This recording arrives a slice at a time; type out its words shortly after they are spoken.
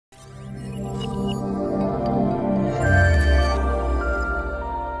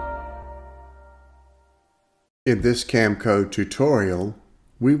In this Camcode tutorial,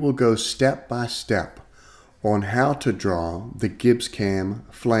 we will go step by step on how to draw the GibbsCAM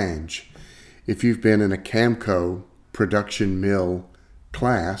flange. If you've been in a Camco production mill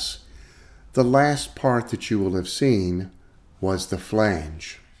class, the last part that you will have seen was the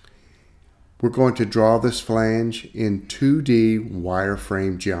flange. We're going to draw this flange in 2D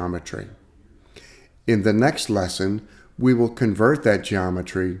wireframe geometry. In the next lesson, we will convert that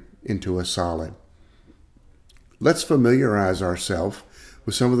geometry into a solid. Let's familiarize ourselves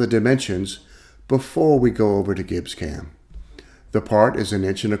with some of the dimensions before we go over to GibbsCAM. The part is 1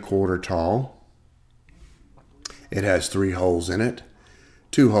 1/4 inches tall. It has 3 holes in it,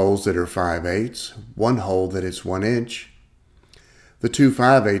 2 holes that are 5/8, 1 hole that is 1 inch. The 2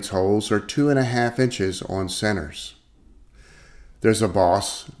 5/8 holes are 2.5 inches on centers. There's a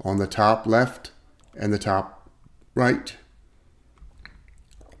boss on the top left and the top right.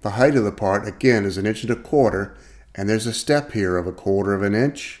 The height of the part, again, is 1 1/4 inches, and there's a step here of 1/4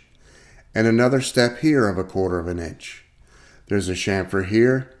 inch, and another step here of 1/4 inch. There's a chamfer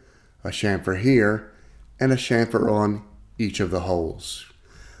here, and a chamfer on each of the holes.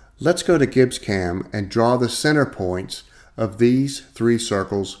 Let's go to GibbsCAM and draw the center points of these 3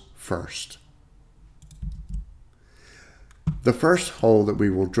 circles first. The first hole that we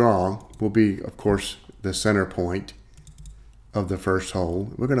will draw will be, of course, the center point of the first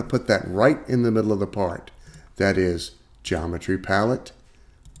hole. We're going to put that right in the middle of the part. That is Geometry Palette,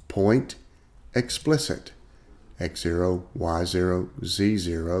 Point, Explicit, X0, Y0,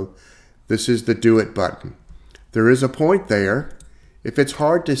 Z0. This is the Do It button. There is a point there. If it's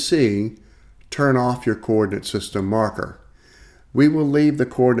hard to see, turn off your coordinate system marker. We will leave the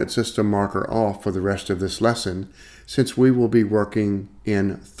coordinate system marker off for the rest of this lesson since we will be working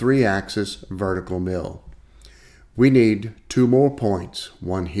in 3-axis vertical mill. We need 2 more points,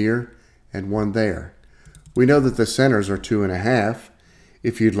 1 here and 1 there. We know that the centers are 2.5.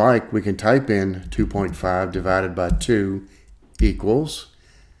 If you'd like, we can type in 2.5 divided by 2 equals,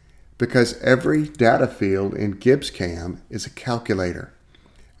 because every data field in GibbsCAM is a calculator,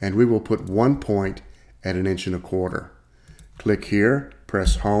 and we will put 1 point at 1 1/4 inches. Click here,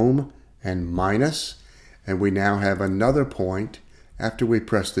 press Home and minus, and we now have another point after we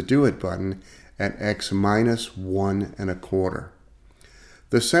press the Do It button at X minus 1 1/4.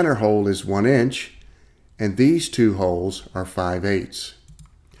 The center hole is 1 inch, and these 2 holes are 5/8.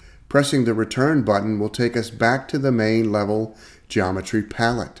 Pressing the Return button will take us back to the main level Geometry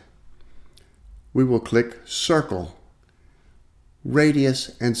Palette. We will click Circle,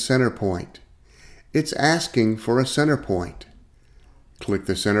 Radius, and Center Point. It's asking for a center point. Click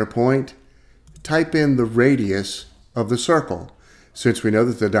the center point, type in the radius of the circle. Since we know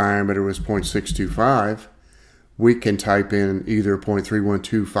that the diameter was 0.625, we can type in either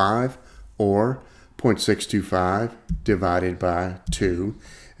 0.3125 or 0.625 divided by 2,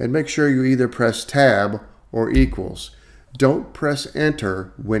 and make sure you either press Tab or equals. Don't press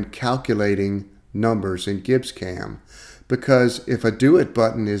Enter when calculating numbers in GibbsCAM, because if a Do It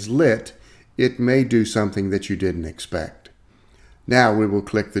button is lit, it may do something that you didn't expect. Now we will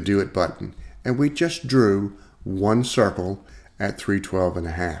click the Do It button, and we just drew 1 circle at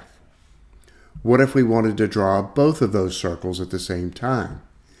 312.5. What if we wanted to draw both of those circles at the same time?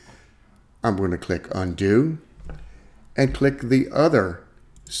 I'm going to click Undo and click the other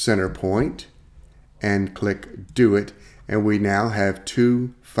center point and click Do It, and we now have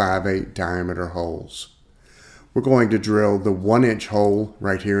 2 5/8 diameter holes. We're going to drill the 1 inch hole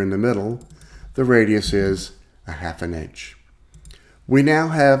right here in the middle. The radius is 1/2 inch. We now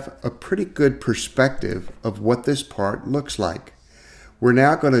have a pretty good perspective of what this part looks like. We're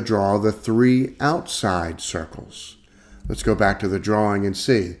now going to draw the 3 outside circles. Let's go back to the drawing and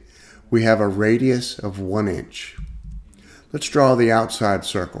see. We have a radius of 1 inch. Let's draw the outside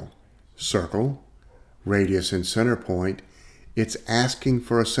circle. Circle, radius and center point. It's asking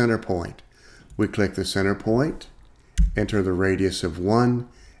for a center point. We click the center point, enter the radius of 1,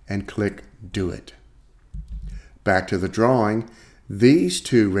 and click Do It. Back to the drawing. These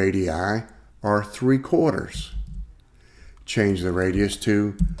 2 radii are 3/4. Change the radius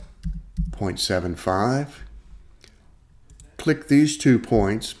to 0.75. Click these 2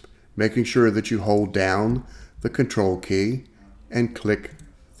 points, making sure that you hold down the Control key and click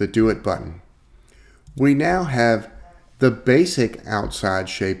the Do It button. We now have the basic outside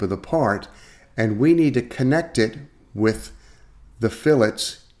shape of the part, and we need to connect it with the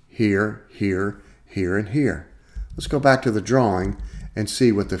fillets here, here, here, and here. Let's go back to the drawing and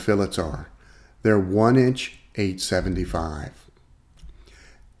see what the fillets are. They're 1 inch 875.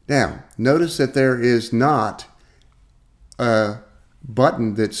 Now, notice that there is not a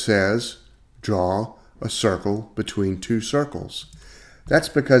button that says draw a circle between two circles. That's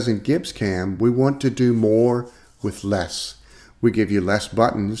because in GibbsCAM, we want to do more with less. We give you less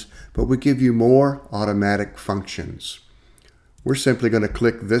buttons, but we give you more automatic functions. We're simply going to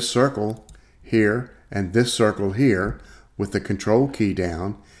click this circle here and this circle here with the Control key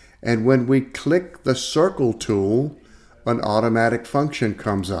down, and when we click the circle tool, an automatic function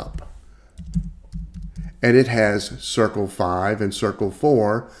comes up. And it has circle 5 and circle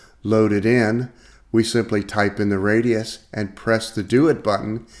 4 loaded in. We simply type in the radius and press the Do It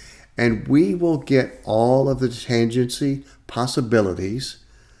button, and we will get all of the tangency possibilities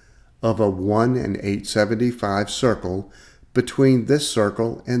of a 1 and 875 circle between this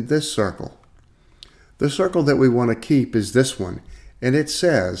circle and this circle. The circle that we want to keep is this one, and it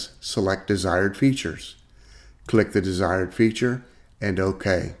says Select Desired Features. Click the desired feature and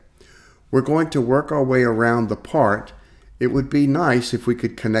OK. We're going to work our way around the part. It would be nice if we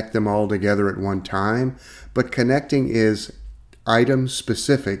could connect them all together at one time, but connecting is item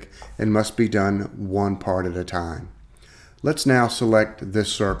specific and must be done one part at a time. Let's now select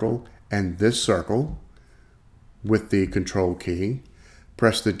this circle and this circle with the Control key.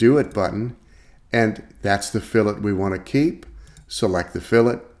 Press the Do It button, and that's the fillet we want to keep. Select the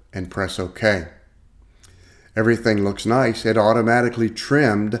fillet and press OK. Everything looks nice. It automatically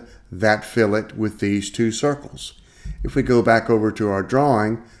trimmed that fillet with these two circles. If we go back over to our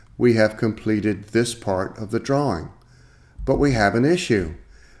drawing, we have completed this part of the drawing. But we have an issue.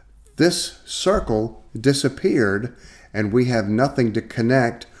 This circle disappeared, and we have nothing to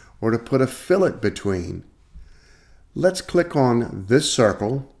connect or to put a fillet between. Let's click on this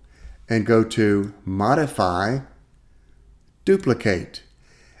circle and go to Modify, Duplicate.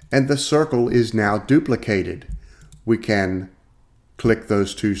 And the circle is now duplicated. We can click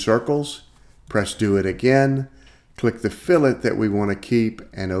those two circles, press Do It again, click the fillet that we want to keep,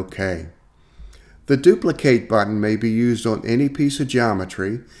 and OK. The Duplicate button may be used on any piece of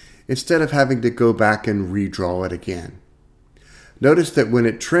geometry instead of having to go back and redraw it again. Notice that when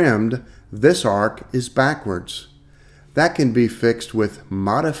it trimmed, this arc is backwards. That can be fixed with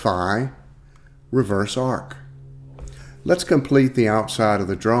Modify, Reverse Arc. Let's complete the outside of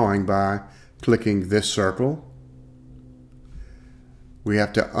the drawing by clicking this circle. We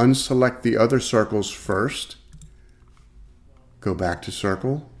have to unselect the other circles first. Go back to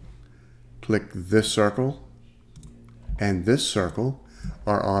circle. Click this circle and this circle.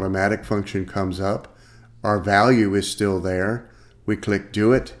 Our automatic function comes up. Our value is still there. We click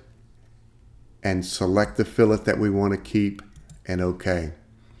Do It and select the fillet that we want to keep, and OK.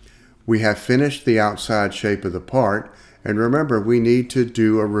 We have finished the outside shape of the part, and remember, we need to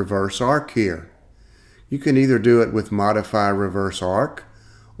do a reverse arc here. You can either do it with Modify Reverse Arc,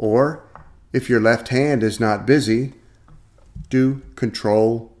 or if your left hand is not busy, do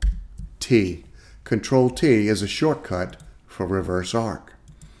Control T. Control T is a shortcut for reverse arc.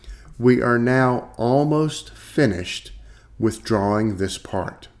 We are now almost finished with drawing this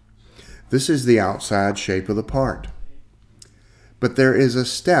part. This is the outside shape of the part. But there is a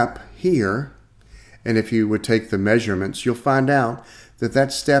step here, and if you would take the measurements, you'll find out that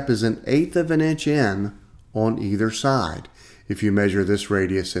that step is 1/8 of an inch in on either side. If you measure this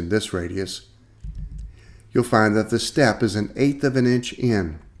radius and this radius, you'll find that the step is 1/8 of an inch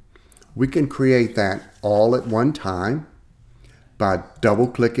in. We can create that all at one time by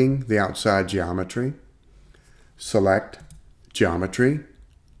double-clicking the outside geometry, select Geometry,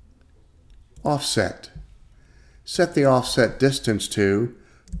 Offset. Set the offset distance to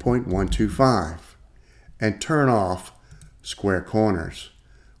 0.125 and turn off square corners.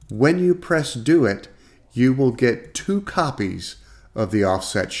 When you press Do It, you will get 2 copies of the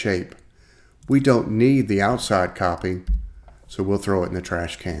offset shape. We don't need the outside copy, so we'll throw it in the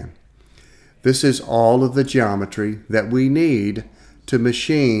trash can. This is all of the geometry that we need to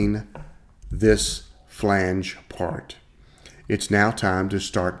machine this flange part. It's now time to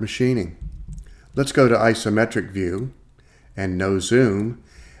start machining. Let's go to isometric view and no zoom,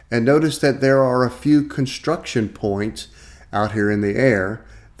 and notice that there are a few construction points out here in the air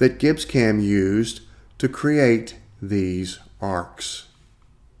that GibbsCAM used to create these arcs.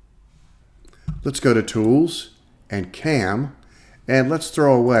 Let's go to Tools and Cam, and let's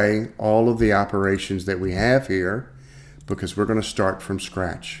throw away all of the operations that we have here because we're going to start from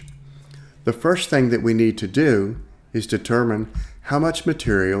scratch. The first thing that we need to do is determine how much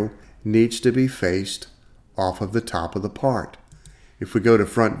material needs to be faced off of the top of the part. If we go to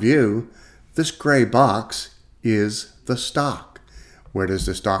front view, this gray box is the stock. Where does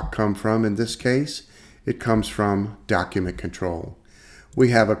the stock come from in this case? It comes from document control. We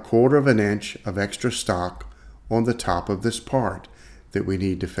have 1/4 of an inch of extra stock on the top of this part that we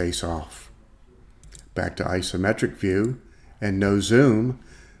need to face off. Back to isometric view, and no zoom.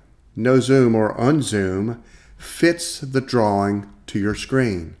 No zoom or unzoom fits the drawing to your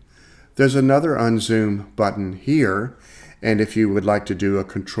screen. There's another unzoom button here, and if you would like to do a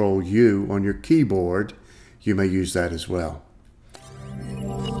Control U on your keyboard, you may use that as well.